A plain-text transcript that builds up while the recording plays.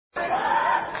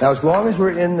Now, as long as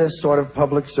we're in this sort of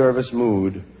public service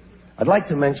mood, I'd like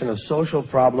to mention a social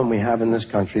problem we have in this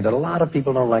country that a lot of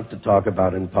people don't like to talk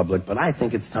about in public, but I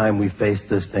think it's time we face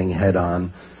this thing head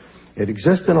on. It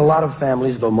exists in a lot of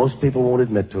families, though most people won't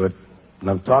admit to it,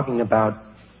 and I'm talking about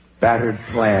battered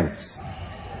plants.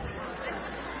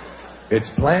 It's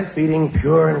plant feeding,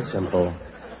 pure and simple.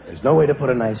 There's no way to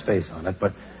put a nice face on it,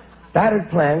 but battered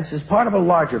plants is part of a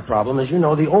larger problem. As you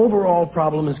know, the overall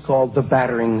problem is called the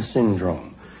battering syndrome.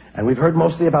 And we've heard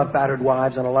mostly about battered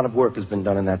wives, and a lot of work has been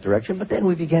done in that direction. But then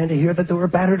we began to hear that there were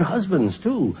battered husbands,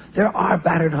 too. There are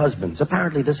battered husbands.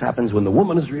 Apparently this happens when the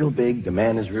woman is real big, the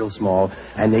man is real small,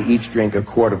 and they each drink a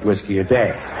quart of whiskey a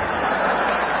day.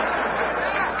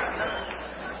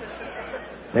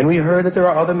 Then we heard that there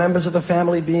are other members of the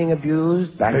family being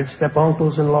abused, battered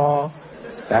step-uncles-in-law,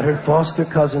 battered foster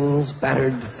cousins,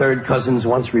 battered third cousins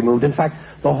once removed. In fact,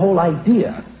 the whole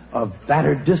idea of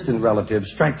battered distant relatives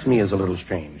strikes me as a little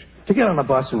strange. To get on a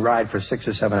bus and ride for 6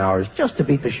 or 7 hours just to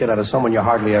beat the shit out of someone you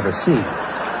hardly ever see.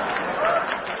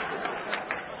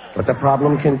 But the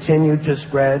problem continued to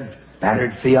spread.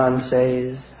 Battered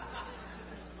fiancés,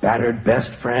 battered best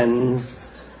friends,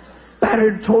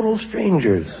 battered total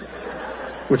strangers,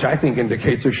 which I think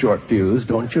indicates a short fuse,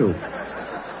 don't you?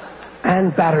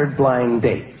 And battered blind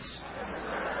dates,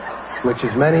 which,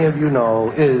 as many of you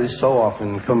know, is so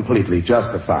often completely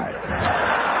justified.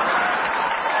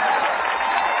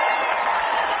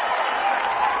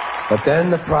 But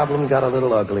then the problem got a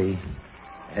little ugly,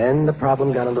 and the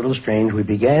problem got a little strange. We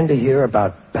began to hear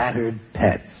about battered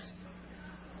pets.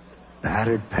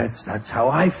 Battered pets, that's how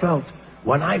I felt.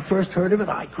 When I first heard of it,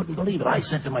 I couldn't believe it. I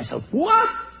said to myself, what?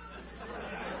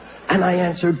 And I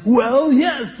answered, well,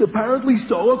 yes, apparently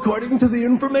so, according to the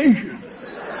information.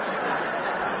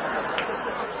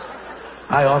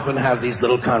 I often have these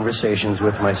little conversations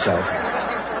with myself.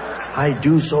 I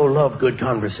do so love good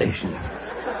conversation.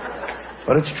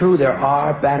 But it's true, there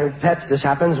are battered pets. This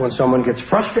happens when someone gets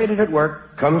frustrated at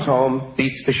work, comes home,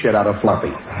 beats the shit out of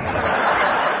Fluffy.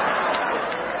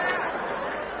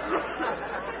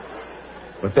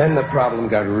 But then the problem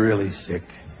got really sick.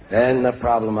 Then the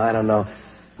problem, I don't know.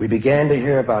 We began to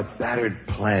hear about battered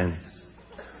plants.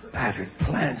 Battered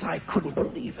plants, I couldn't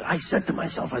believe it. I said to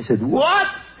myself, I said, what?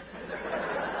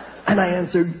 And I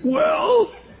answered,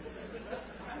 well...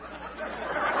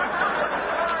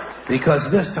 Because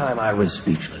this time I was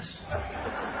speechless.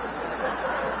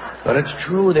 But it's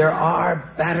true, there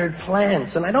are battered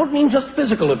plants. And I don't mean just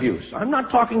physical abuse. I'm not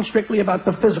talking strictly about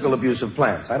the physical abuse of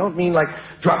plants. I don't mean like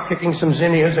drop-kicking some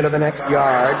zinnias into the next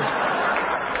yard.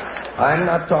 I'm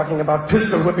not talking about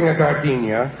pistol-whipping a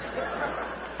gardenia.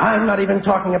 I'm not even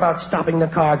talking about stopping the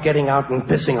car, getting out, and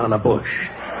pissing on a bush.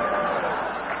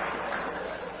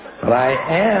 But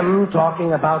I am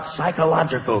talking about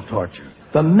psychological torture.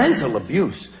 The mental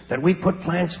abuse that we put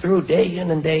plants through day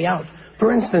in and day out.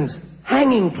 For instance,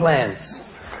 hanging plants.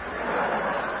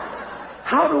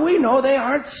 How do we know they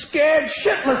aren't scared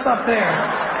shitless up there?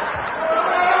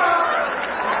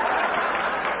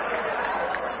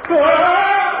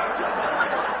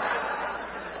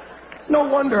 No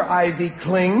wonder ivy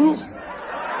clings.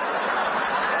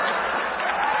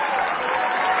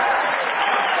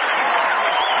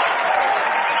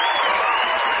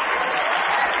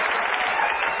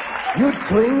 You'd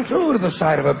cling, too, to the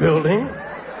side of a building.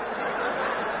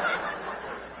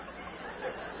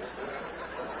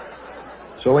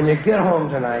 So when you get home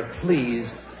tonight, please,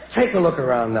 take a look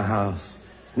around the house.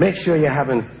 Make sure you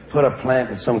haven't put a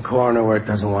plant in some corner where it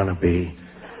doesn't want to be.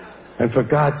 And for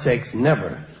God's sakes,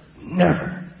 never,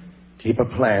 never keep a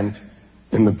plant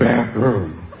in the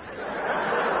bathroom.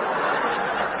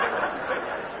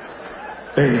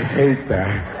 They hate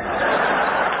that.